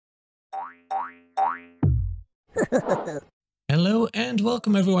Hello and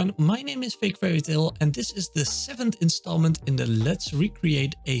welcome everyone, my name is Fake Fairy Tale and this is the 7th installment in the Let's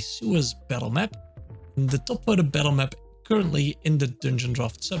Recreate a Sewers battle map, the top voted battle map currently in the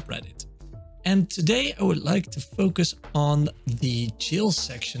Dungeondraft subreddit. And today I would like to focus on the jail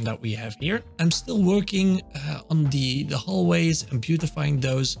section that we have here. I'm still working on the hallways and beautifying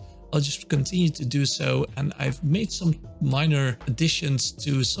those. I'll just continue to do so, and I've made some minor additions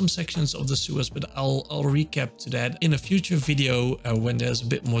to some sections of the sewers, but I'll recap to that in a future video when there's a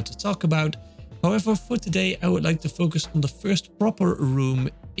bit more to talk about. However, for today I would like to focus on the first proper room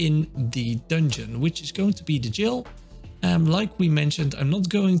in the dungeon, which is going to be the jail. Like we mentioned, I'm not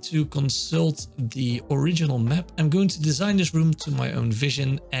going to consult the original map. I'm going to design this room to my own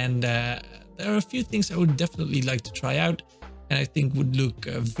vision, and there are a few things I would definitely like to try out and I think would look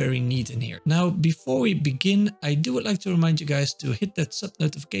very neat in here. Now, before we begin, I would like to remind you guys to hit that sub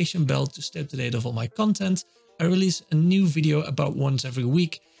notification bell to stay up to date of all my content. I release a new video about once every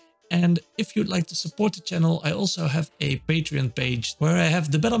week. And if you'd like to support the channel, I also have a Patreon page where I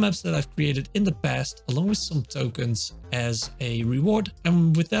have the battle maps that I've created in the past, along with some tokens as a reward.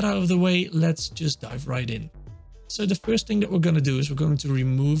 And with that out of the way, let's just dive right in. So the first thing that we're going to do is we're going to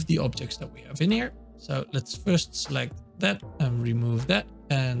remove the objects that we have in here. So let's first select that and remove that,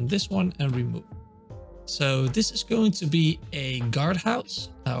 and this one and remove. So this is going to be a guardhouse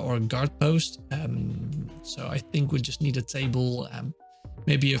or a guard post. So I think we just need a table,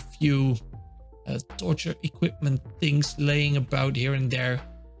 maybe a few torture equipment things laying about here and there,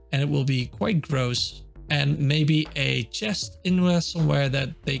 and it will be quite gross. And maybe a chest in somewhere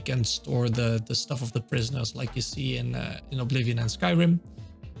that they can store the stuff of the prisoners, like you see in Oblivion and Skyrim.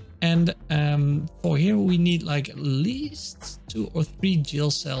 And for here we need like at least 2 or 3 jail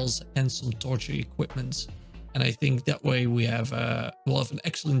cells and some torture equipment. And I think that way we'll have an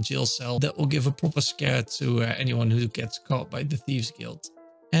excellent jail cell that will give a proper scare to anyone who gets caught by the Thieves Guild.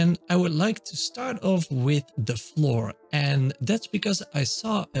 And I would like to start off with the floor, and that's because I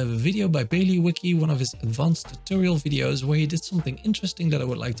saw a video by Bailey Wiki, one of his advanced tutorial videos, where he did something interesting that I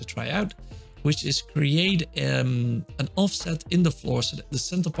would like to try out, which is create an offset in the floor so that the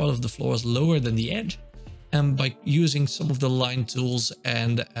center part of the floor is lower than the edge, and by using some of the line tools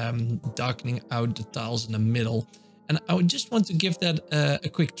and darkening out the tiles in the middle. And I would just want to give that a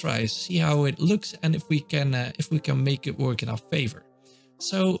quick try, see how it looks, and if we can make it work in our favor.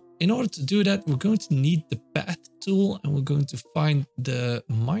 So in order to do that, we're going to need the path tool, and we're going to find the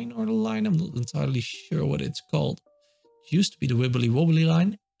minor line. I'm not entirely sure what it's called. It used to be the wibbly wobbly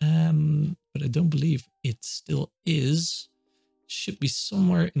line, but I don't believe it still is. It should be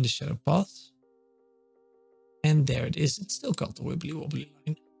somewhere in the shadow path. And there it is. It's still called the wibbly wobbly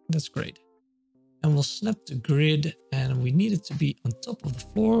line. That's great. And we'll snap the grid, and we need it to be on top of the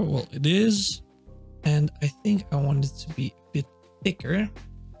floor. Well, it is. And I think I want it to be a bit thicker,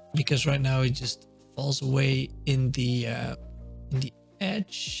 because right now it just falls away in the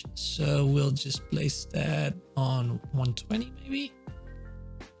edge. So we'll just place that on 120 maybe.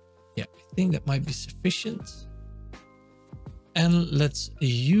 Yeah, I think that might be sufficient. And let's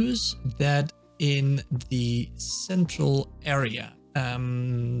use that in the central area.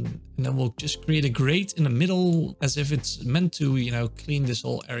 And then we'll just create a grate in the middle as if it's meant to, clean this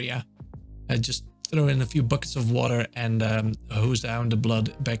whole area. Just throw in a few buckets of water and hose down the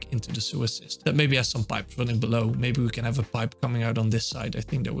blood back into the sewer system. That maybe has some pipes running below. Maybe we can have a pipe coming out on this side. I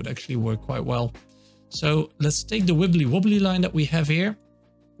think that would actually work quite well. So let's take the wibbly wobbly line that we have here,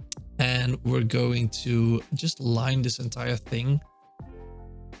 and we're going to just line this entire thing.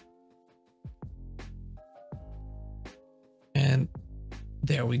 And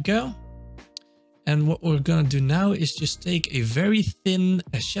there we go. And what we're going to do now is just take a very thin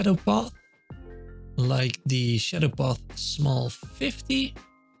shadow path, like the shadow path small 50,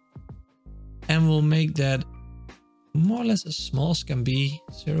 and we'll make that more or less as small as can be,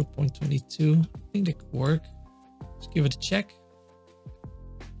 0.22. I think that could work. Let's give it a check.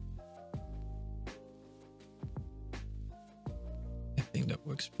 I think that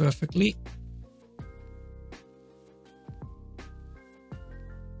works perfectly.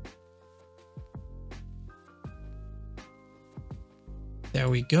 There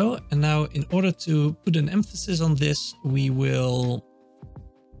we go. And now in order to put an emphasis on this, we will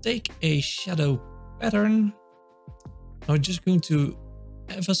take a shadow pattern. I'm just going to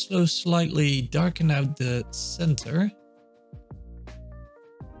ever so slightly darken out the center.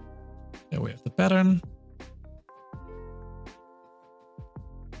 There we have the pattern.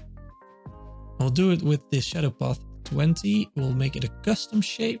 I'll do it with the shadow path 20. We'll make it a custom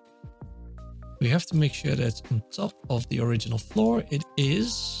shape. We have to make sure that it's on top of the original floor. It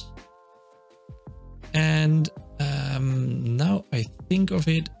is. And now I think of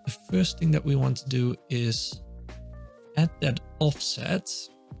it, the first thing that we want to do is add that offset,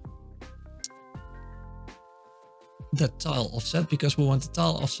 that tile offset, because we want the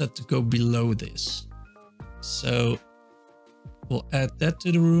tile offset to go below this. So we'll add that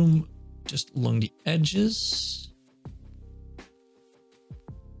to the room just along the edges.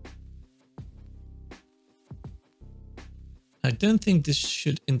 I don't think this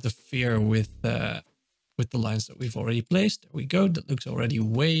should interfere with the lines that we've already placed. There we go. That looks already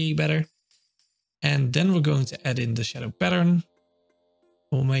way better. And then we're going to add in the shadow pattern.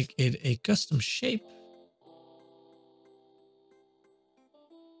 We'll make it a custom shape.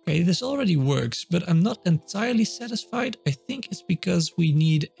 Okay, this already works, but I'm not entirely satisfied. I think it's because we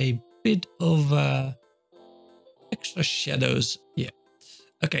need a bit of extra shadows. Yeah.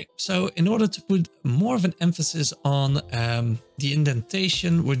 Okay, so in order to put more of an emphasis on the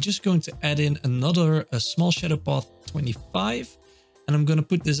indentation, we're just going to add in a small shadow path 25. And I'm going to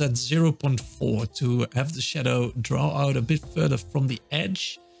put this at 0.4 to have the shadow draw out a bit further from the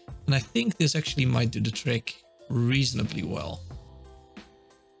edge. And I think this actually might do the trick reasonably well.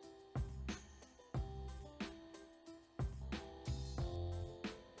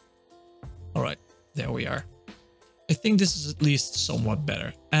 All right, there we are. I think this is at least somewhat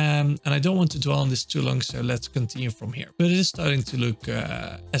better. And I don't want to dwell on this too long, so let's continue from here. But it is starting to look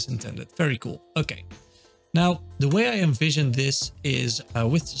as intended. Very cool. Okay. Now, the way I envision this is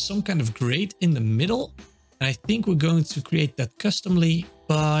with some kind of grate in the middle. And I think we're going to create that customly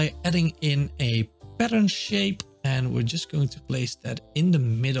by adding in a pattern shape. And we're just going to place that in the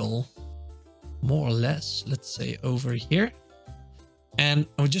middle, more or less, let's say over here. And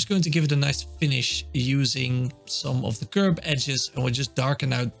we're just going to give it a nice finish using some of the curb edges. And we'll just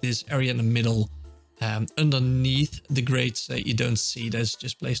darken out this area in the middle underneath the grates that you don't see. That's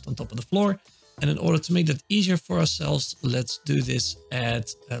just placed on top of the floor. And in order to make that easier for ourselves, let's do this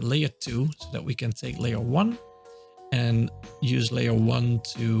at layer 2 so that we can take layer 1 and use layer 1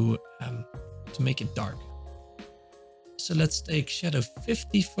 to make it dark. So let's take shadow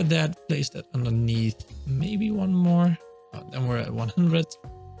 50 for that, place that underneath, maybe one more. Oh, then we're at 100.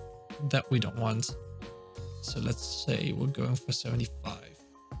 That we don't want. So let's say we're going for 75.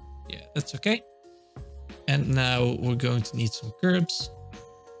 Yeah, that's okay. And now we're going to need some curbs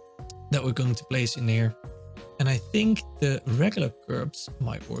that we're going to place in here. And I think the regular curbs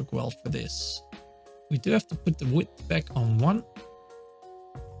might work well for this. We do have to put the width back on 1.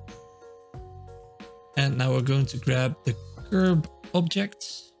 And now we're going to grab the curb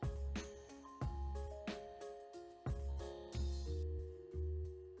objects.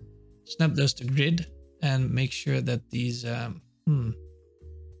 Snap those to grid and make sure that these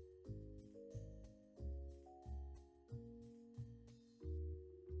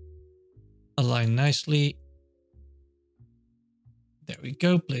align nicely. There we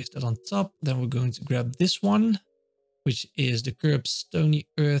go. Place that on top. Then we're going to grab this one, which is the curb stony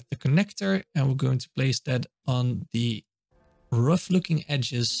earth, the connector, and we're going to place that on the rough looking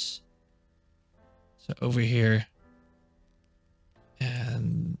edges. So over here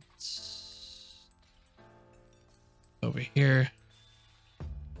and over here.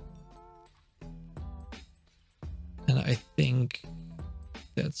 And I think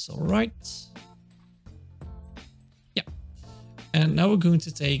that's all right. Yeah. And now we're going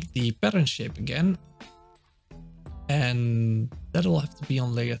to take the pattern shape again. And that'll have to be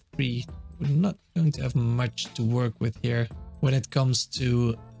on layer 3. We're not going to have much to work with here when it comes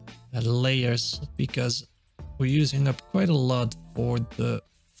to layers, because we're using up quite a lot for the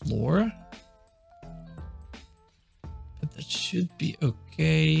floor. But that should be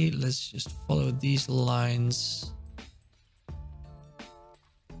okay. Let's just follow these lines.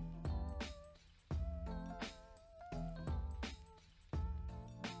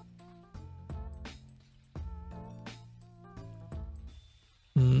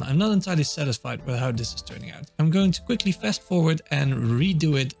 I'm not entirely satisfied with how this is turning out. I'm going to quickly fast forward and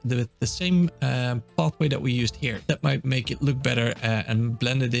redo it with the same pathway that we used here. That might make it look better and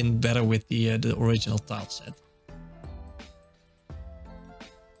blend it in better with the original tile set.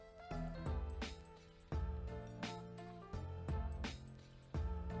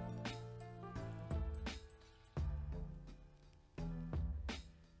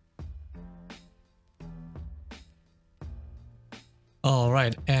 All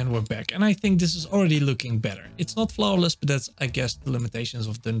right, and we're back. And I think this is already looking better. It's not flawless, but that's, I guess, the limitations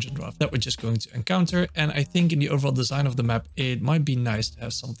of Dungeondraft that we're just going to encounter. And I think in the overall design of the map, it might be nice to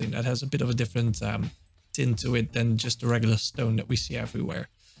have something that has a bit of a different tint to it than just the regular stone that we see everywhere.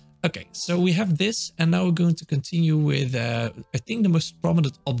 Okay, so we have this, and now we're going to continue with, I think, the most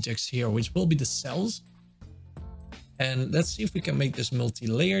prominent objects here, which will be the cells. And let's see if we can make this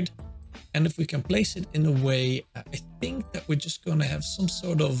multi-layered. And if we can place it in a way, I think that we're just going to have some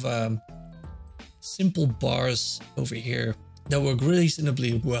sort of simple bars over here that work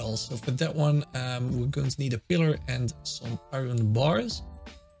reasonably well. So for that one, we're going to need a pillar and some iron bars.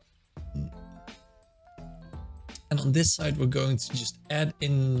 And on this side, we're going to just add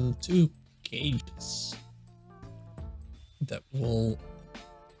in 2 cages that will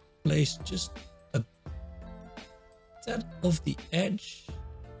place just a tad of the edge.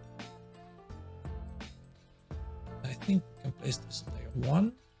 I think we can place this on layer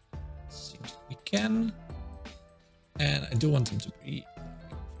 1. Seems we can. And I do want them to be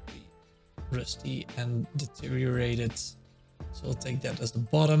rusty and deteriorated. So I'll take that as the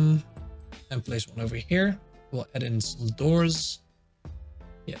bottom and place one over here. We'll add in some doors.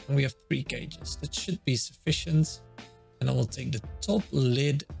 Yeah, and we have 3 cages. That should be sufficient. And then we'll take the top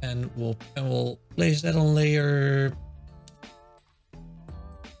lid and we'll place that on layer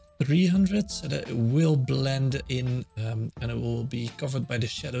 300 so that it will blend in and it will be covered by the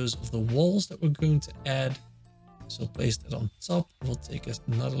shadows of the walls that we're going to add. So place that on top. We'll take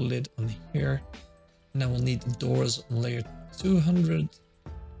another lid on here. And then we'll need the doors on layer 200.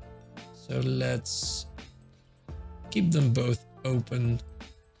 So let's keep them both open.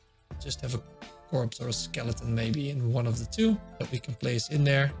 Just have a corpse or a skeleton maybe in one of the 2 that we can place in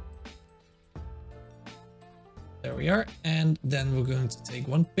there. There we are. And then we're going to take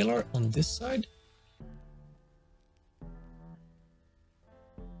 1 pillar on this side.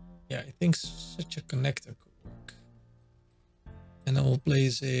 Yeah, I think such a connector could work. And then we'll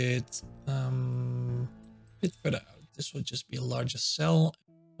place it a bit further out. This will just be a larger cell.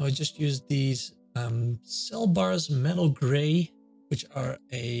 I'll just use these cell bars, metal gray, which are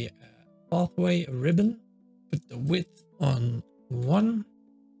a pathway, a ribbon. Put the width on 1.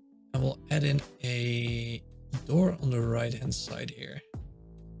 And we'll add in a door on the right hand side here.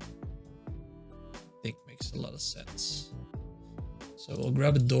 I think makes a lot of sense. So we'll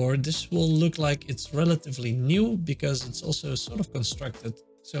grab a door. This will look like it's relatively new because it's also sort of constructed.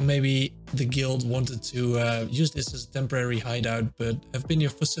 So maybe the guild wanted to use this as a temporary hideout, but have been here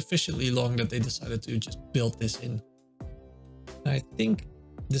for sufficiently long that they decided to just build this in. And I think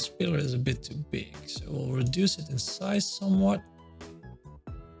this pillar is a bit too big, so we'll reduce it in size somewhat.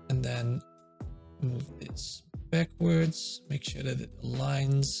 And then move this backwards, make sure that it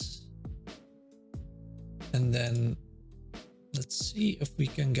aligns. And then let's see if we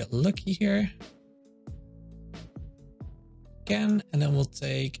can get lucky here. And then we'll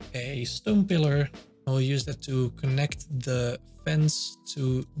take a stone pillar and we'll use that to connect the fence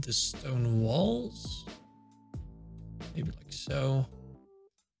to the stone walls. Maybe like so.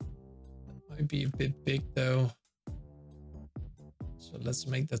 That might be a bit big though. So let's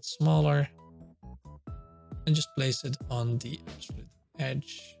make that smaller and just place it on the absolute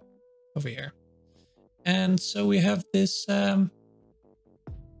edge over here. And so we have this well,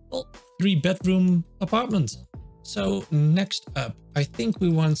 3-bedroom apartment. So next up, I think we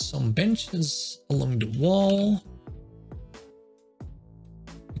want some benches along the wall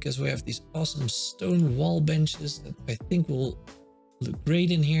because we have these awesome stone wall benches that I think will look great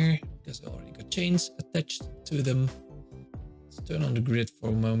in here because they already got chains attached to them. Let's turn on the grid for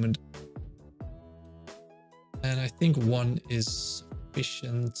a moment. And I think 1 is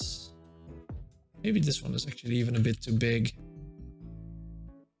sufficient. Maybe this one is actually even a bit too big.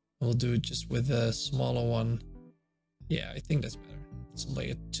 We'll do it just with a smaller one. Yeah, I think that's better. It's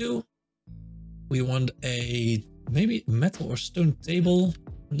layer 2. We want a maybe metal or stone table.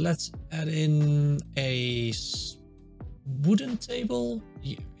 Let's add in a wooden table.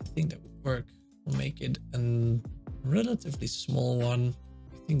 Yeah, I think that would work. We'll make it a relatively small one.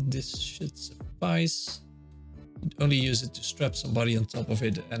 I think this should suffice. You'd only use it to strap somebody on top of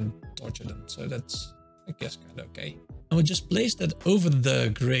it and torture them. So that's, I guess, kind of okay. And we'll just place that over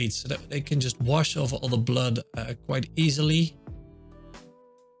the grate so that they can just wash off all the blood quite easily.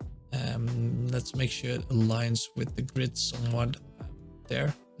 Let's make sure it aligns with the grid somewhat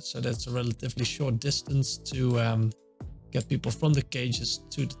there. So that's a relatively short distance to get people from the cages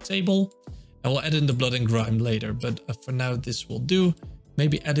to the table. And we'll add in the blood and grime later, but for now this will do.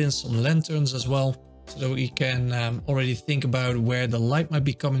 Maybe add in some lanterns as well, so that we can already think about where the light might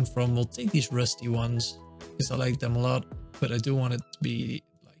be coming from. We'll take these rusty ones, because I like them a lot, but I do want it to be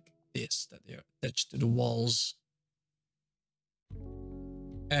like this, that they're attached to the walls.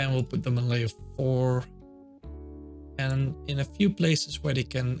 And we'll put them on layer 4. And in a few places where they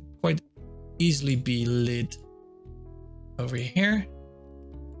can quite easily be lit over here.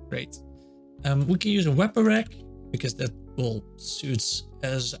 Great. We can use a weapon rack because that will suits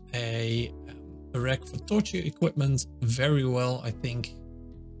as a rack for torture equipment very well, I think.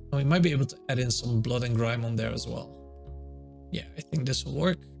 We might be able to add in some blood and grime on there as well. Yeah, I think this will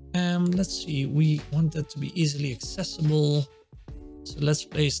work. Let's see, we want that to be easily accessible. So let's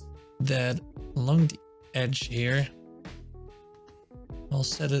place that along the edge here. I'll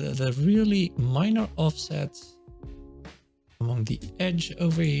set it at a really minor offset along the edge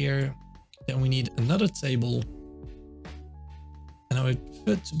over here. Then we need another table. And I would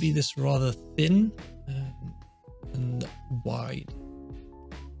prefer it to be this rather thin and wide.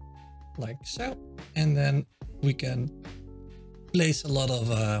 Like so. And then we can place a lot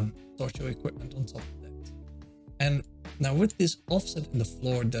of torture equipment on top of that. And now with this offset in the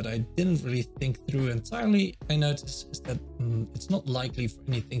floor that I didn't really think through entirely, I noticed is that it's not likely for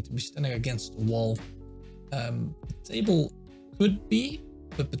anything to be standing against the wall. The table could be,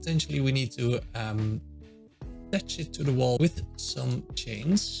 but potentially we need to attach it to the wall with some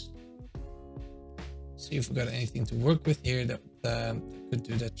chains. See if we got anything to work with here that could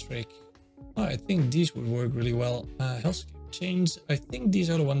do that trick. Oh, I think these would work really well. Hellscape chains. I think these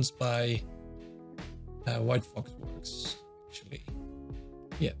are the ones by White Fox Works, actually.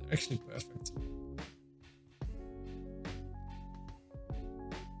 Yeah, they're actually perfect.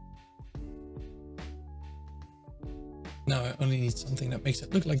 Now I only need something that makes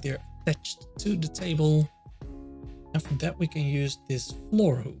it look like they're attached to the table. And for that we can use this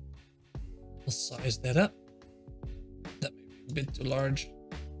floor hoop. We'll size that up. That may be a bit too large.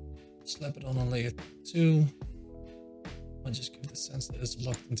 Slap it on layer 2. I'll just give the sense that it's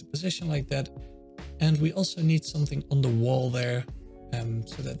locked into position like that. And we also need something on the wall there,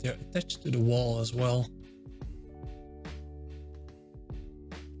 so that they're attached to the wall as well.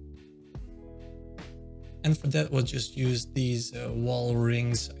 And for that, we'll just use these wall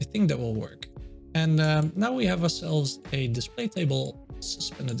rings. I think that will work. And now we have ourselves a display table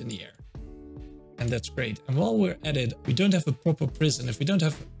suspended in the air. And that's great. And while we're at it, we don't have a proper prison if we don't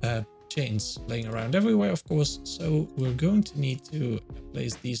have chains laying around everywhere, of course. So we're going to need to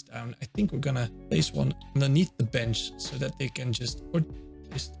place these down. I think we're gonna place one underneath the bench so that they can just, or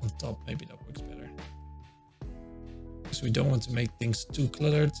place it on top. Maybe that works better. Because we don't want to make things too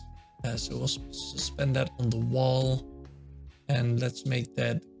cluttered. So we'll suspend that on the wall. And let's make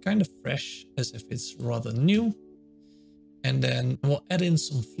that kind of fresh, as if it's rather new. And then we'll add in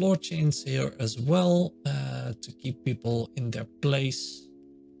some floor chains here as well, to keep people in their place.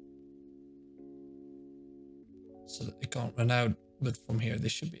 So that they can't run out, but from here they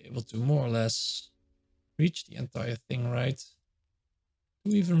should be able to more or less reach the entire thing, right?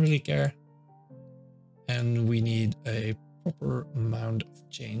 Do we even really care? And we need a proper amount of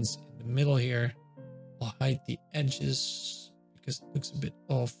chains in the middle here. We'll hide the edges because it looks a bit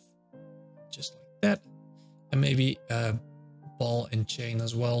off, just like that. And maybe a ball and chain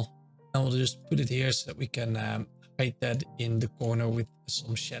as well. And we'll just put it here so that we can hide that in the corner with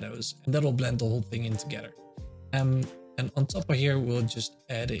some shadows, and that'll blend the whole thing in together. And on top of here, we'll just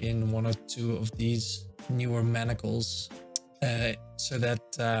add in 1 or 2 of these newer manacles, so that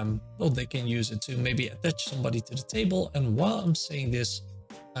well, they can use it to maybe attach somebody to the table. And while I'm saying this,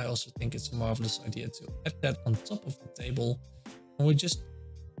 I also think it's a marvelous idea to add that on top of the table. And we're just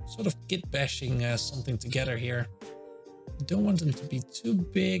sort of kit bashing something together here. I don't want them to be too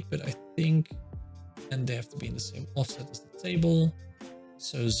big, but I think, and they have to be in the same offset as the table.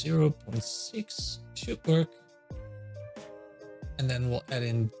 So 0.6 should work. And then we'll add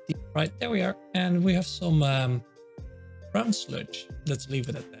in, right, there we are. And we have some brown sludge. Let's leave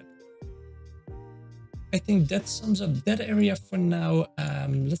it at that. I think that sums up that area for now.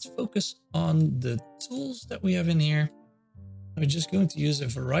 Let's focus on the tools that we have in here. We're just going to use a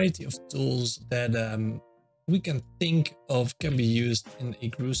variety of tools that we can think of can be used in a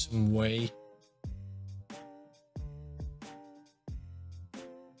gruesome way.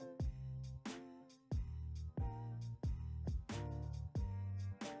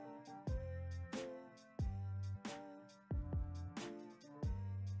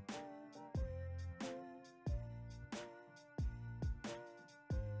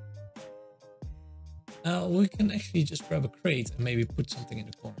 We can actually just grab a crate and maybe put something in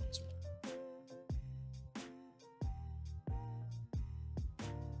the corner as well.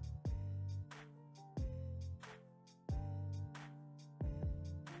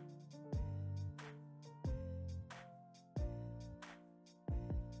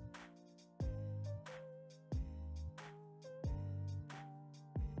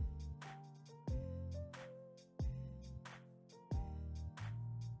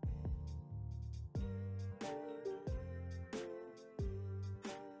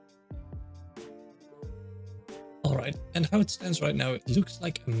 right, and how it stands right now, it looks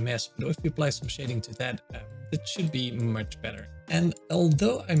like a mess, but if we apply some shading to that, it should be much better. And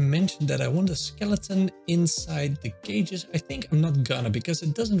although I mentioned that I want a skeleton inside the cages, I think I'm not gonna, because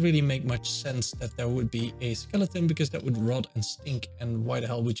it doesn't really make much sense that there would be a skeleton, because that would rot and stink, and why the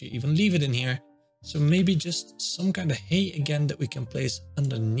hell would you even leave it in here? So maybe just some kind of hay again that we can place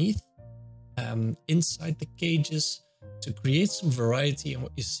underneath, inside the cages, to create some variety in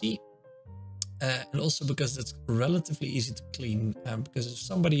what you see. And also because that's relatively easy to clean, because if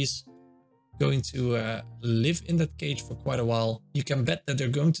somebody's going to live in that cage for quite a while, you can bet that they're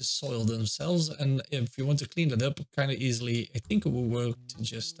going to soil themselves, and if you want to clean that up kind of easily, I think it will work to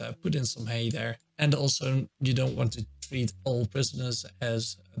just put in some hay there. And also, you don't want to treat all prisoners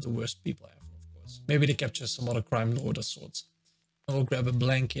as the worst people ever, of course. Maybe they capture some other crime lord of sorts. And we'll grab a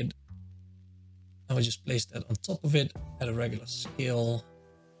blanket, and we'll just place that on top of it at a regular scale.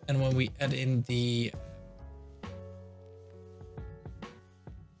 And when we add in the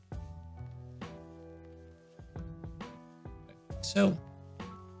so,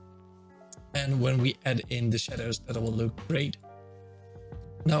 and when we add in the shadows, that will look great.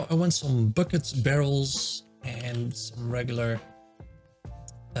 Now I want some buckets, barrels, and some regular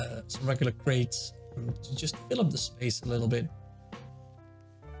crates to just fill up the space a little bit.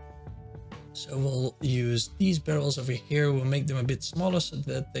 So we'll use these barrels over here. We'll make them a bit smaller so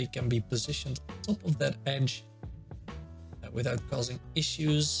that they can be positioned on top of that edge without causing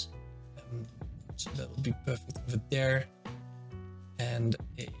issues. So that will be perfect over there. And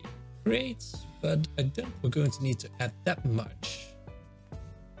a crate, but I don't think we're going to need to add that much,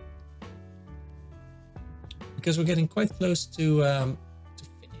 because we're getting quite close to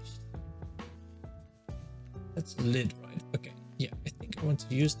finished. That's a lid, right? Okay, yeah, I think I want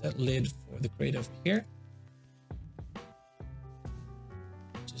to use that lid for the crate over here.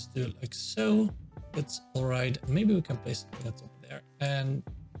 Just do it like so. That's all right. Maybe we can place it on the top there, and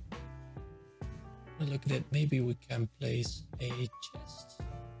look at it, maybe we can place a chest,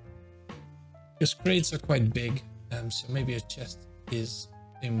 because crates are quite big, so maybe a chest is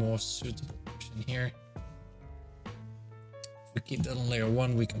a more suitable option here. If we keep that on layer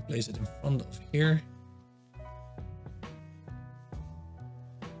 1, we can place it in front of here,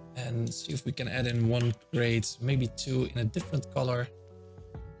 and see if we can add in 1 crate, maybe 2 in a different color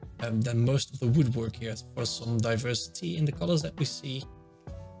than most of the woodwork here, for some diversity in the colors that we see.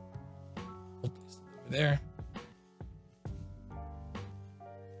 We'll place it over there.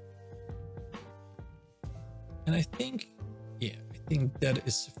 And I think, yeah, I think that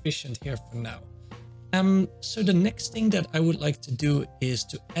is sufficient here for now. So the next thing that I would like to do is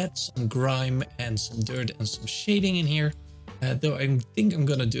to add some grime and some dirt and some shading in here. Though I think I'm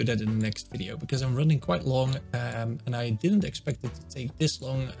gonna do that in the next video, because I'm running quite long, and I didn't expect it to take this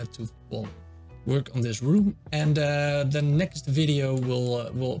long to, well, work on this room. And the next video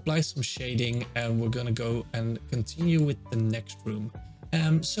we'll apply some shading, and we're gonna go and continue with the next room.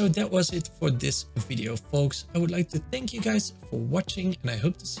 So that was it for this video, folks. I would like to thank you guys for watching, and I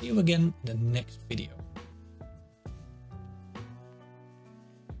hope to see you again in the next video.